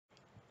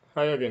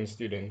Hi again,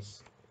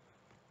 students.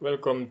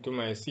 Welcome to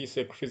my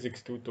CSEC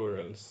physics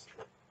tutorials.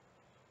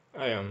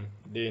 I am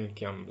Dane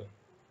Campbell.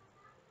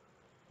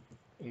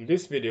 In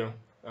this video,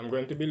 I'm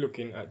going to be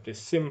looking at the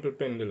simple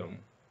pendulum.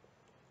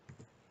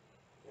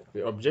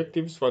 The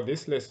objectives for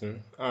this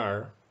lesson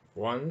are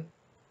 1.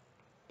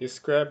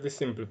 Describe the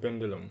simple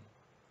pendulum.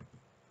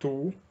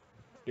 2.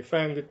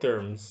 Define the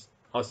terms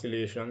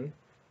oscillation,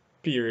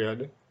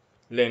 period,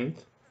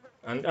 length,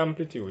 and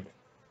amplitude.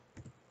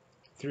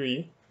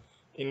 3.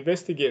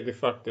 Investigate the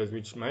factors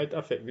which might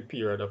affect the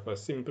period of a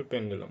simple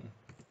pendulum.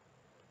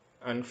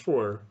 And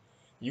 4.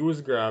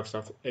 Use graphs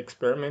of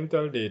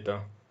experimental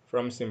data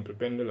from simple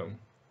pendulum.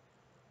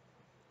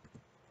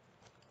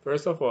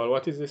 First of all,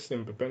 what is a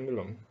simple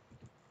pendulum?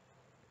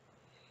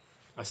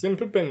 A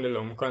simple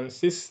pendulum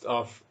consists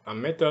of a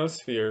metal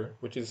sphere,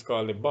 which is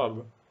called a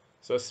bob,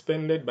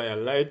 suspended by a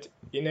light,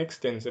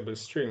 inextensible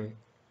string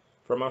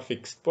from a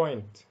fixed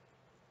point.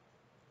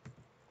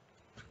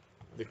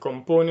 The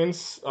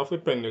components of the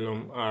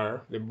pendulum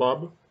are the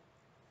bob,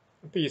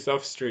 a piece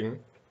of string,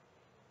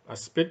 a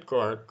split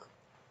cork,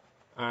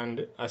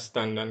 and a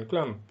stand and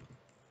clamp.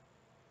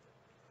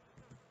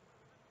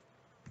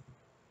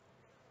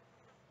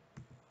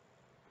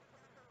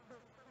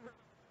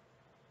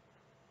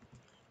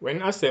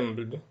 When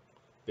assembled,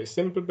 the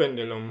simple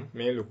pendulum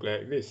may look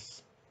like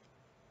this.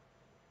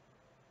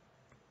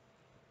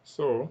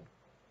 So,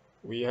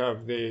 we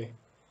have the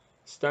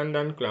stand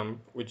and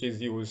clamp, which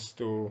is used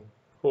to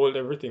hold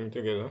everything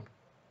together.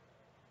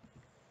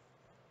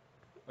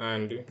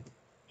 And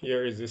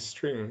here is the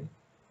string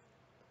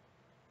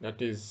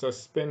that is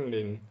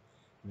suspending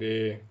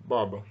the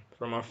bob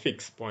from a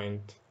fixed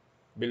point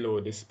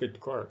below the split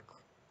cork.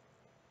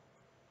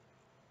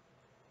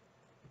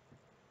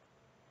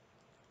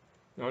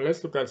 Now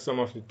let's look at some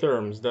of the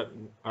terms that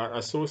are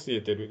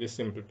associated with the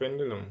simple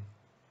pendulum.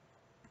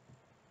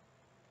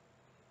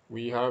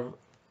 We have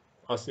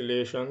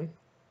oscillation,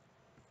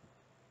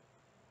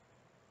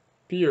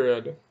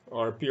 period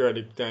or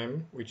periodic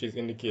time, which is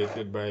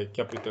indicated by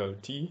capital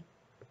T,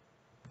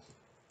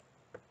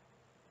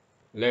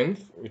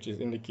 length, which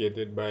is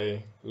indicated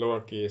by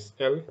lowercase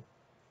l,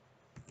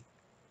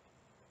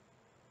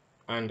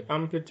 and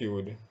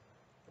amplitude.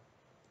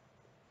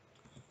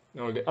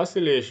 Now the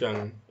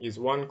oscillation is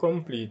one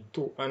complete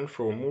to and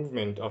fro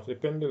movement of the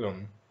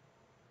pendulum.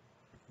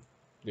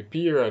 The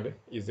period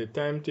is the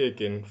time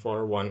taken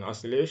for one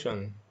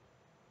oscillation.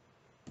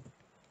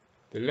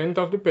 The length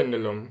of the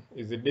pendulum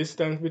is the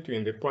distance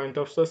between the point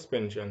of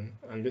suspension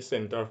and the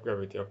center of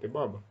gravity of the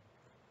bob.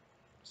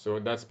 So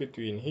that's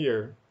between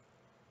here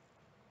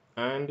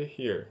and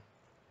here.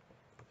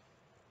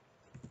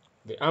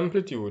 The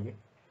amplitude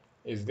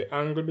is the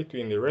angle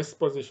between the rest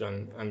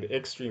position and the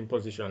extreme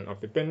position of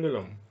the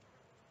pendulum.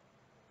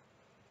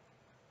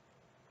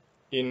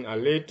 In a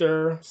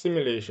later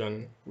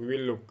simulation, we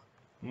will look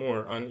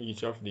more on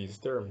each of these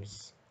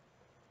terms.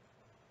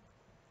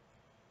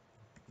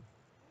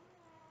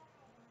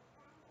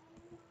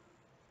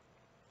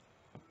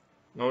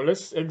 Now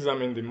let's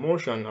examine the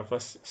motion of a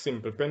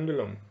simple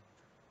pendulum.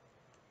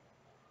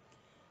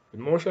 The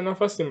motion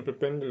of a simple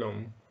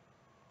pendulum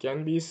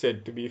can be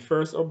said to be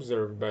first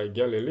observed by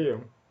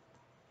Galileo,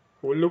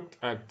 who looked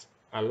at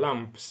a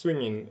lamp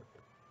swinging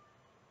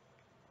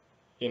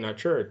in a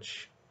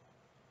church.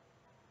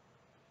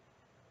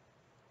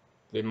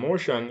 The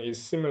motion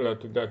is similar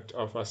to that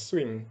of a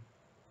swing,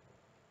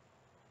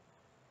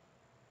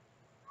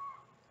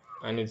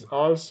 and is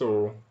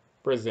also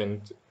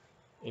present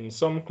in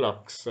some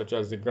clocks, such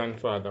as the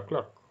grandfather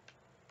clock.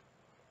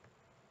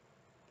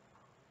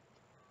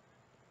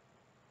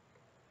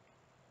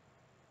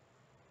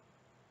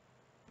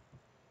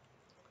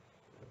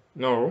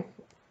 Now,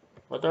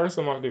 what are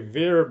some of the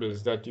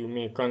variables that you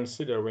may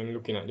consider when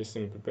looking at the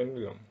simple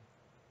pendulum?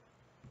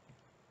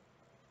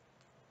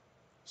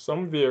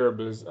 Some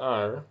variables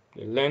are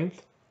the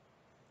length,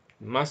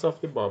 mass of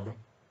the bob,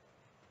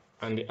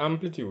 and the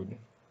amplitude.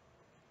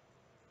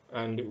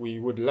 And we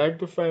would like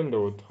to find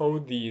out how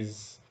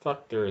these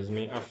factors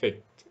may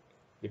affect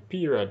the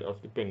period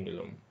of the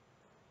pendulum.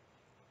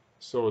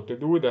 So to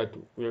do that,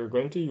 we are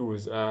going to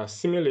use a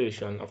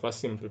simulation of a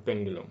simple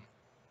pendulum.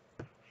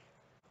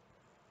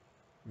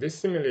 This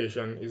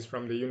simulation is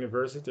from the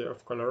University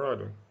of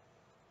Colorado,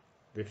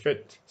 the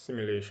PhET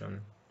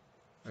simulation,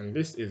 and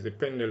this is the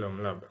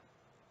pendulum lab.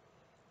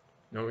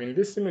 Now in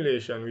this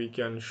simulation, we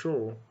can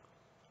show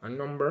a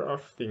number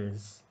of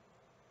things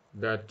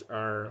that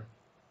are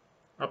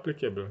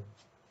applicable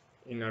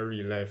in a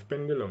real-life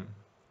pendulum.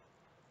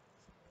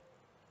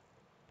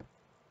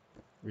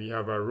 We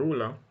have a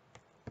ruler,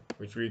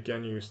 which we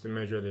can use to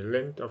measure the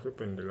length of the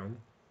pendulum.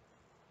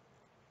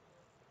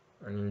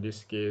 And in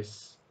this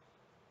case,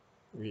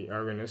 we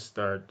are going to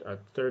start at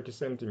 30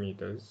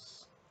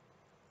 centimeters.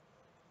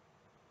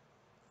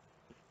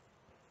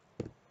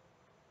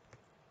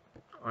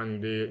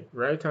 On the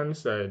right hand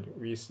side,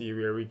 we see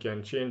where we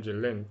can change the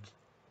length,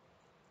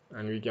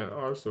 and we can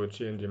also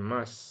change the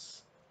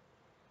mass,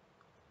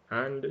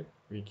 and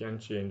we can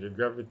change the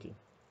gravity.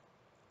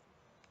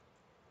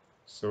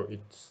 So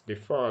its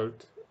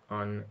default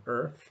on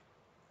Earth.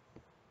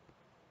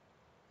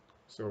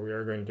 So we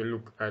are going to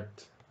look at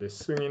the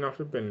swinging of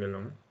the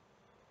pendulum.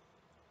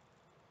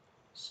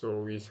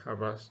 So we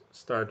have a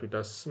start with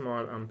a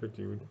small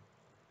amplitude,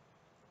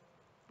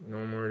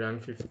 no more than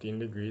 15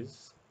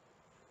 degrees.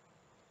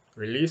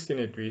 Releasing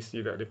it, we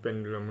see that the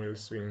pendulum will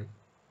swing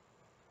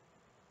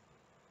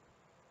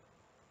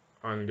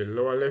on the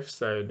lower left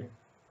side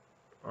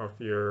of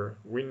your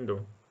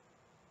window.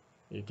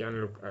 You can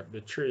look at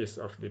the trace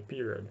of the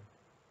period.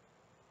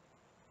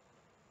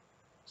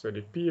 So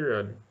the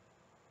period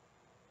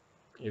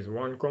is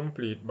one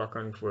complete back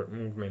and forth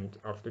movement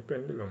of the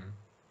pendulum.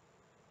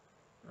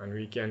 And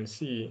we can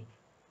see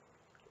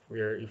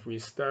where if we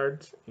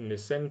start in the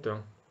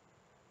center,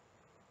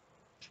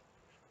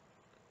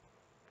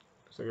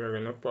 so we're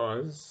going to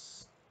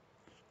pause.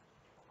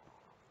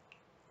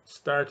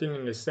 Starting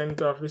in the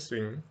center of the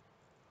swing,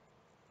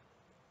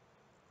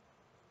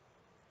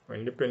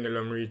 when the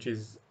pendulum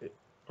reaches the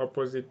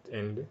opposite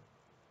end,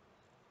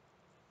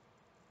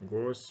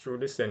 goes through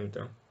the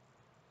center,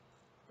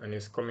 and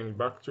is coming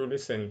back through the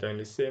center in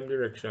the same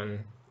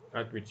direction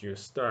at which you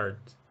start.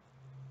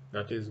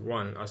 That is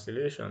one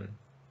oscillation.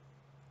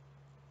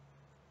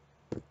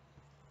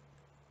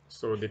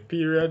 So the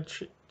period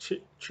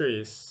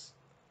trace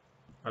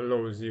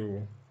allows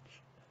you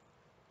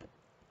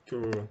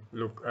to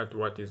look at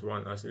what is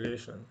one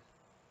oscillation.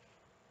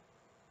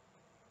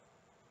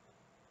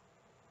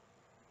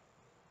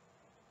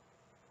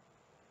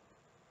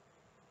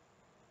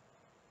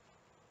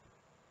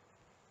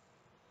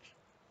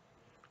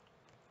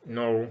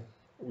 Now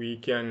we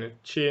can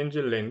change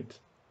the length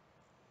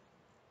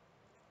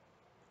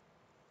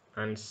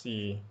and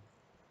see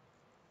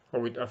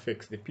how it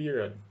affects the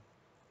period.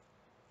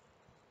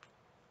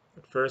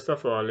 But first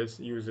of all, let's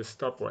use a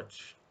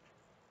stopwatch.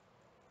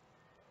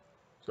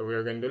 So we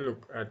are going to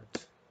look at,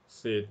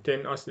 say,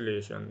 10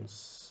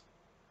 oscillations.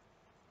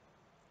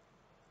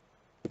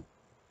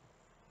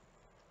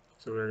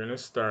 So we're going to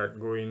start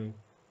when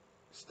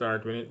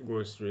it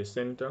goes through the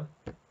center.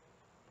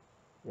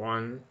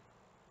 1,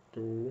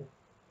 2,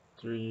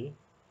 3,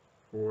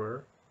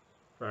 4,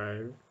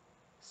 5,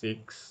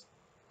 6,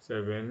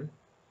 7,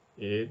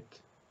 8,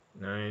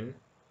 9,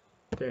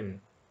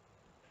 10.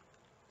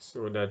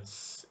 So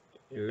that's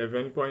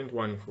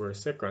 11.14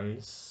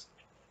 seconds.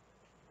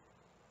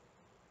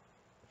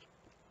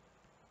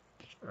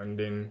 And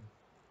then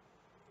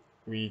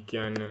we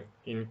can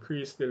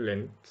increase the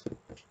length.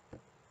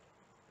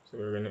 So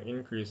we're going to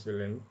increase the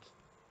length.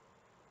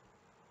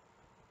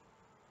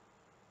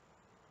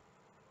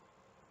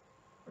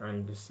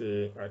 And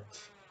say at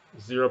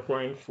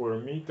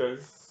 0.4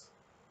 meters.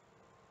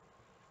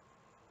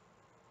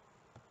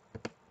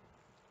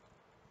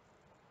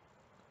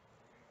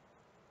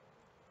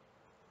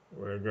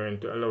 We're going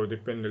to allow the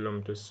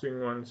pendulum to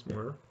swing once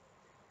more.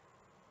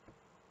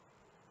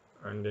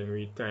 And then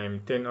we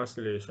time 10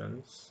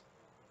 oscillations.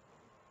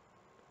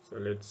 So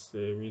let's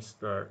say we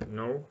start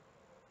now.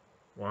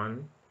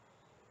 1,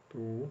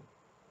 2,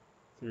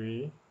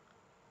 3,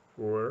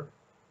 4,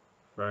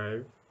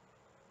 5,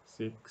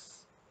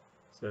 6,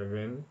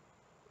 7,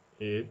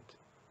 8,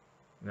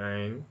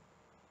 9,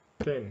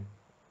 10.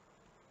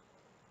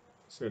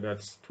 So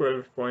that's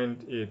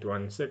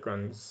 12.81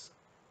 seconds.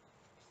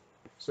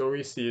 So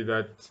we see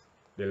that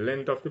the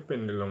length of the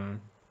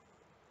pendulum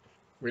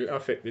will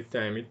affect the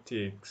time it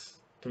takes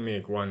to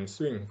make one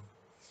swing.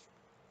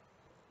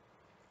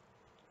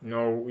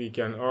 Now we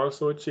can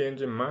also change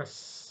the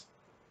mass.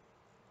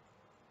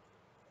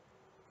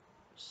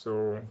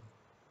 So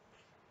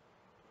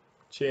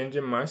change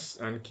the mass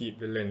and keep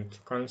the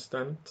length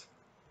constant.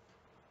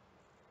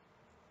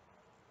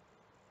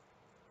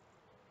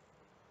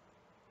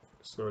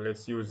 So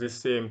let's use the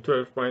same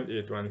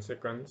 12.81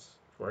 seconds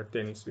for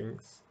 10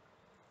 swings.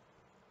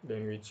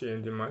 Then we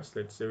change the mass.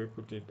 Let's say we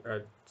put it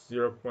at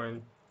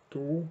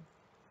 0.2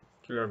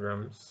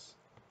 kilograms.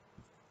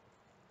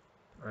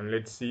 And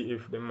let's see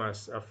if the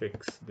mass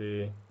affects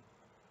the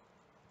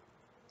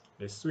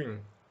swing.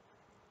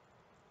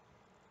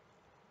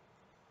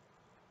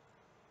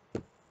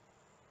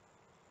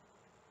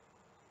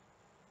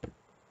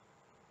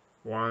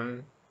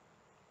 One,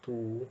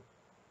 2,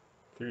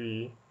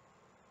 3,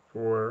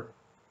 4,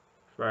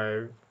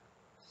 5,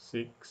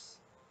 6,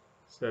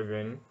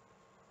 7,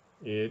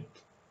 8,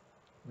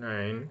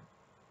 9,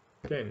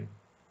 10.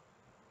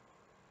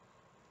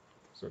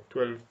 So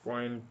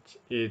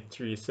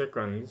 12.83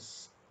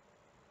 seconds.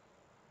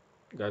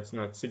 That's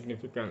not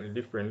significantly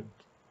different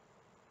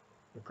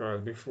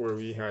because before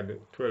we had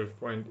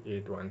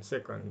 12.81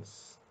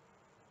 seconds.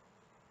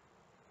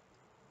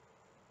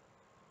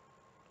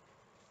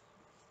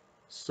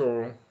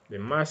 So the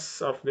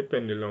mass of the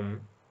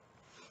pendulum,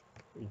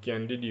 we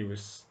can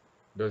deduce,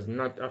 does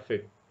not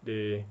affect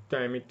the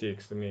time it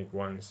takes to make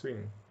one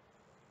swing.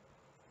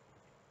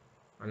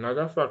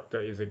 Another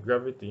factor is the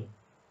gravity.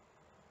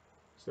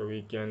 So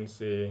we can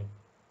say,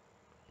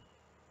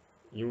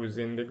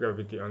 using the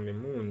gravity on the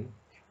moon.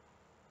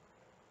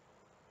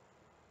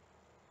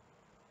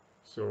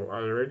 So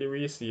already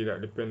we see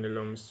that the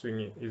pendulum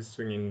is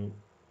swinging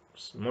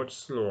much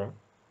slower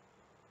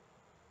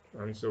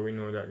And so we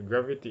know that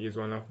gravity is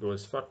one of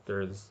those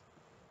factors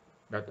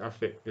that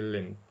affect the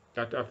length,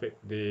 that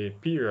affect the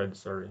period,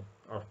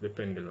 of the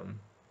pendulum.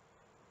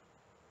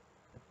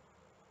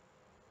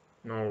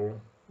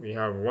 Now we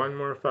have one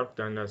more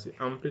factor, and that's the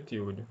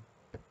amplitude.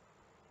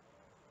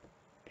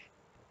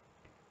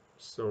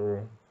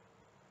 So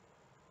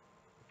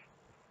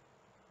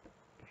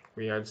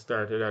we had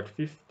started at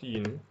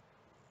 15.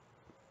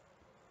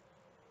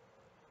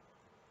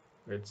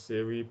 Let's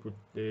say we put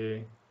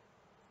the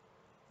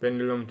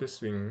pendulum to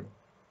swing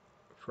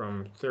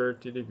from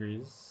 30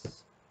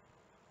 degrees,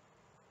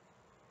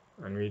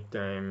 and we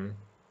time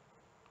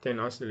 10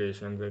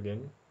 oscillations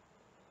again.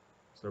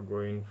 So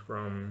going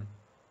from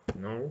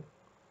now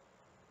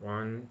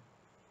 1,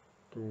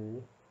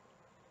 2,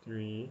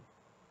 3,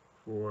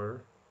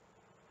 4,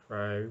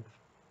 5,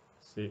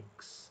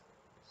 6,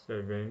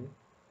 7,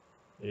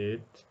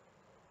 8,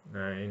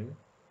 9,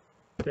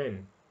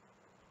 10.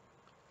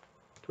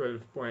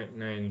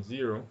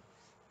 12.90.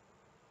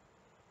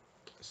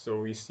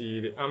 So we see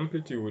the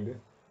amplitude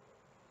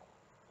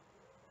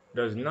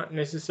does not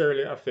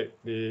necessarily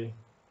affect the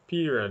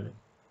period.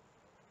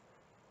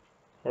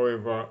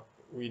 However,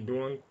 we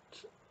don't,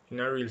 in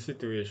a real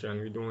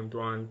situation, we don't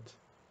want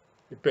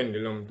the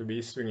pendulum to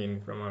be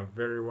swinging from a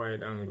very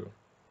wide angle.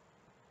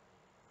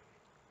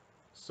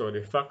 So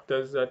the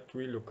factors that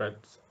we look at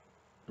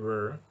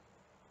were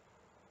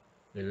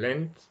the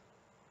length,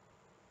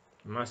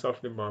 mass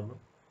of the bob,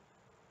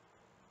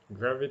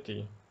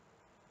 gravity,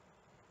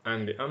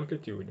 and the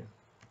amplitude.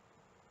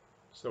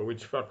 So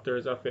which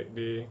factors affect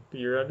the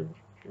period?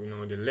 We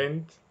know the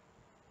length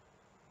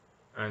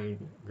and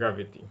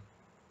gravity.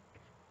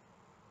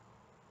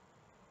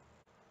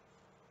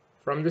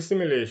 From the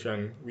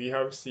simulation, we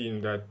have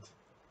seen that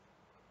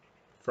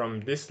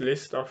from this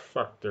list of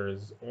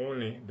factors,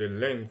 only the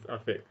length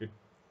affects the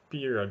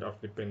period of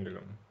the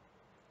pendulum.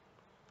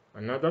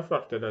 Another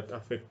factor that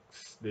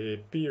affects the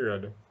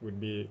period would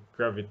be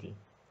gravity.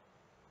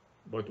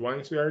 But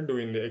once we are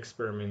doing the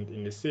experiment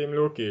in the same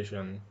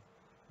location,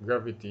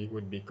 gravity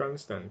would be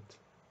constant.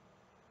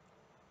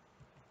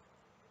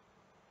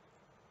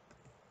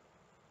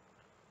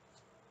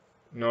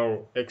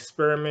 Now,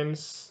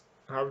 experiments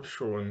have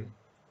shown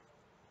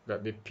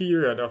that the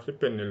period of the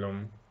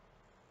pendulum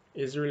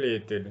is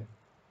related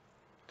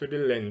to the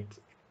length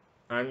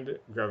and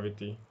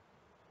gravity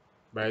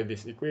by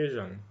this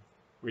equation,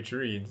 which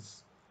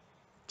reads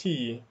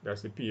t,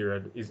 that's the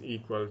period, is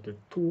equal to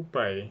 2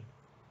 pi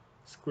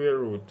square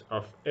root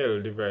of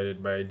L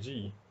divided by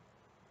G.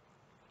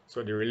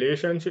 So the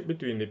relationship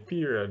between the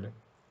period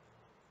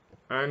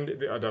and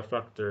the other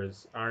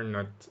factors are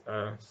not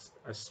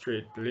a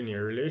straight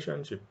linear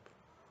relationship.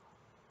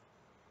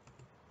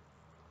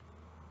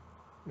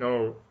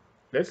 Now,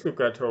 let's look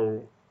at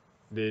how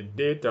the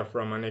data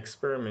from an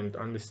experiment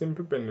on the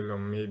simple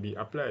pendulum may be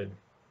applied.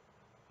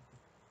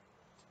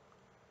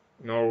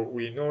 Now,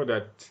 we know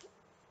that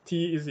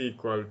t is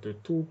equal to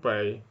 2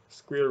 pi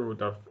square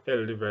root of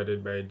L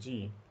divided by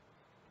G,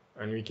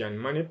 and we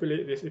can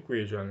manipulate this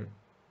equation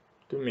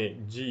to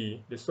make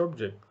G the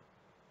subject.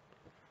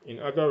 In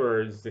other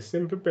words, the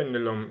simple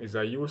pendulum is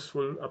a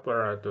useful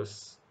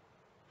apparatus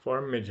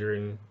for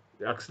measuring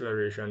the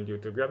acceleration due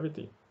to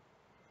gravity.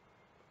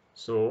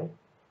 So,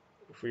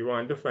 if we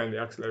want to find the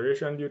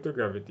acceleration due to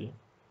gravity,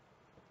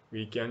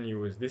 we can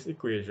use this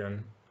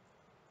equation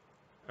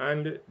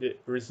and the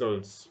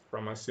results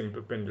from a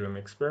simple pendulum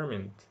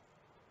experiment.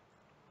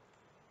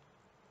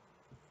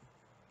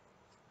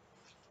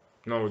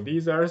 Now,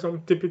 these are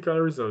some typical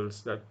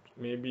results that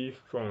may be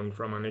found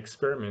from an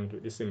experiment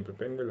with the simple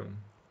pendulum.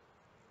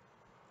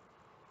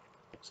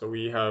 So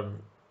we have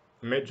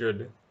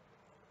measured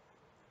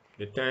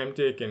the time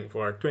taken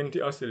for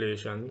 20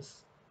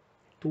 oscillations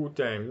 2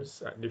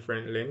 times at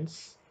different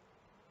lengths,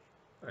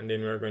 and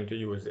then we're going to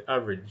use the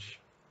average.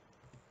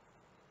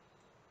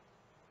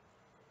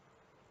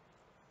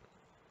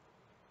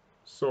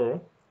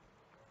 So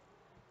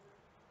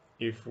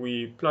if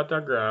we plot a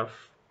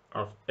graph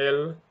of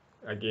L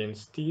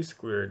against t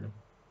squared,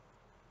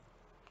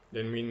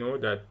 then we know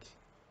that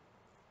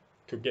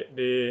to get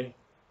the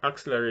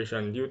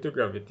acceleration due to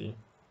gravity,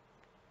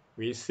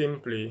 we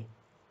simply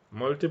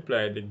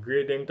multiply the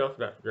gradient of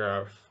that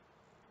graph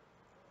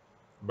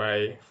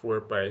by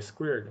 4 pi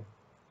squared.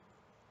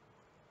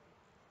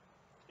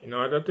 In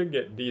order to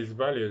get these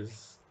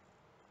values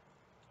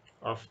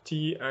of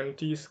t and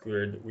t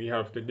squared, we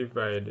have to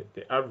divide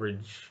the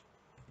average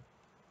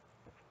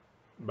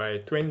by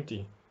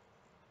 20.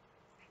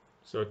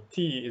 So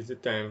t is the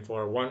time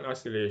for one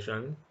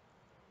oscillation,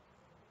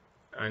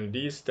 and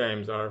these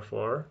times are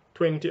for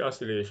 20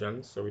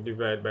 oscillations, so we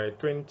divide by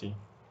 20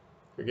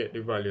 to get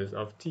the values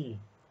of t.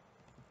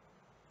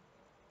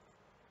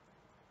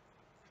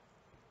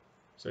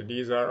 So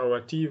these are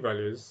our t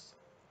values,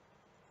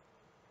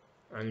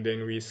 and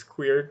then we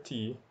square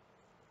t.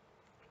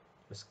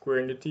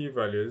 Squaring the t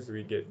values,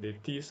 we get the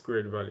t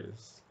squared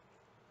values.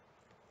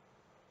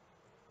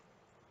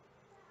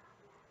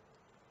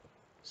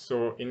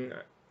 So in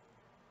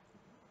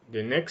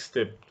The next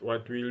step,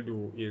 what we'll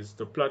do is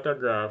to plot a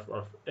graph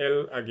of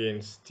L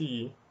against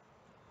T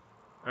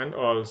and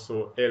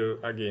also L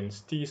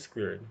against T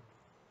squared,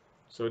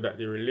 so that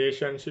the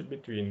relationship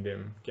between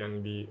them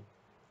can be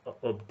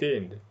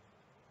obtained.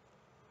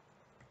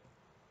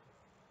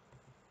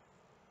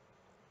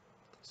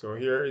 So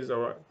here is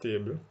our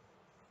table,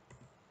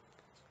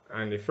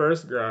 and the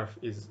first graph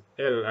is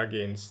L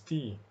against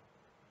T,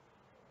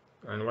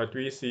 and what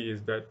we see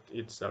is that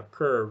it's a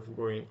curve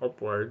going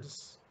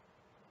upwards.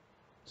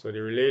 So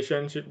the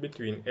relationship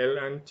between L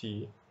and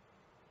T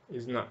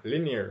is not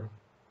linear.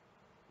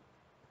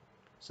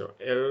 So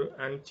L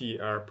and T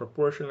are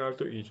proportional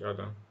to each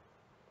other,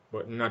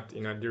 but not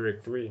in a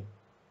direct way.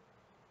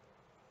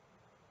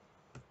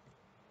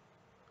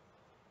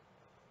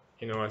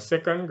 In our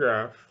second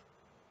graph,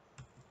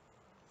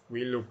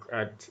 we look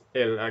at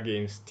L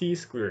against T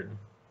squared.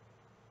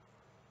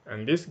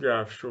 And this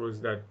graph shows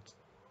that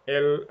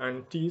L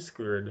and T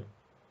squared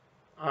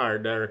are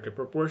directly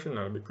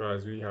proportional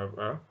because we have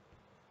a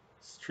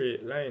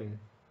straight line.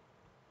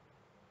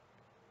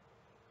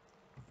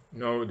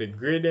 Now the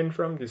gradient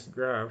from this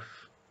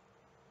graph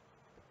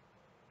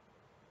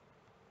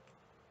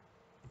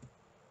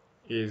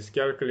is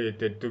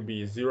calculated to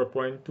be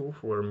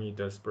 0.24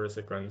 meters per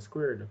second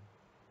squared.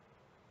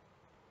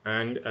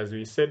 And as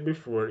we said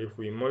before, if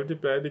we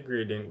multiply the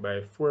gradient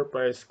by 4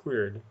 pi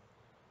squared,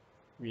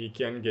 we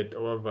can get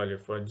our value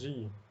for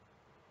G.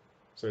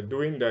 So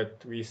doing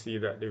that, we see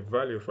that the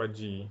value for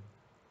G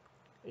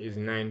is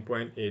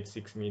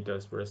 9.86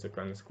 meters per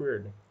second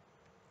squared.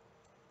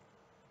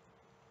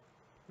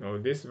 Now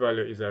this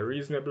value is a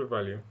reasonable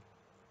value.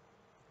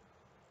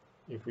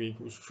 If we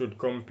should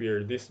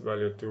compare this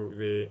value to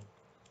the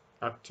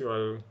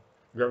actual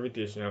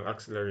gravitational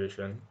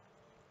acceleration,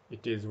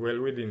 it is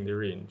well within the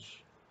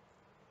range.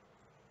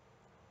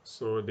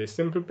 So the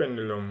simple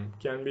pendulum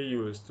can be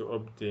used to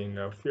obtain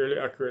a fairly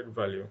accurate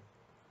value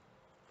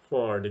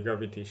for the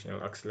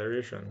gravitational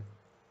acceleration.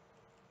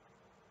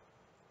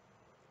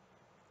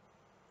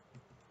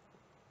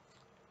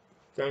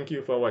 Thank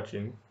you for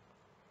watching.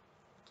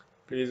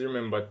 Please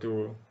remember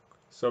to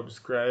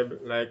subscribe,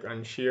 like,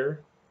 and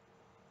share.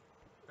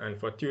 And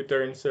for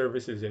tutoring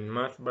services in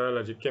math,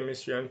 biology,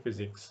 chemistry, and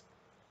physics,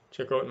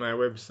 check out my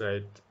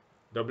website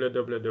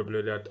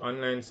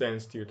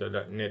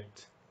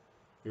www.onlinesciencetutor.net.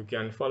 You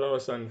can follow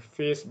us on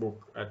Facebook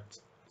at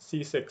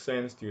CSEC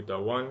Science Tutor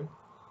 1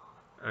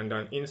 and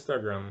on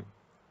Instagram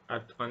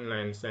at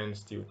Online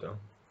Science Tutor.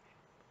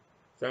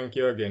 Thank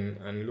you again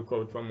and look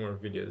out for more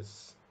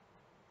videos.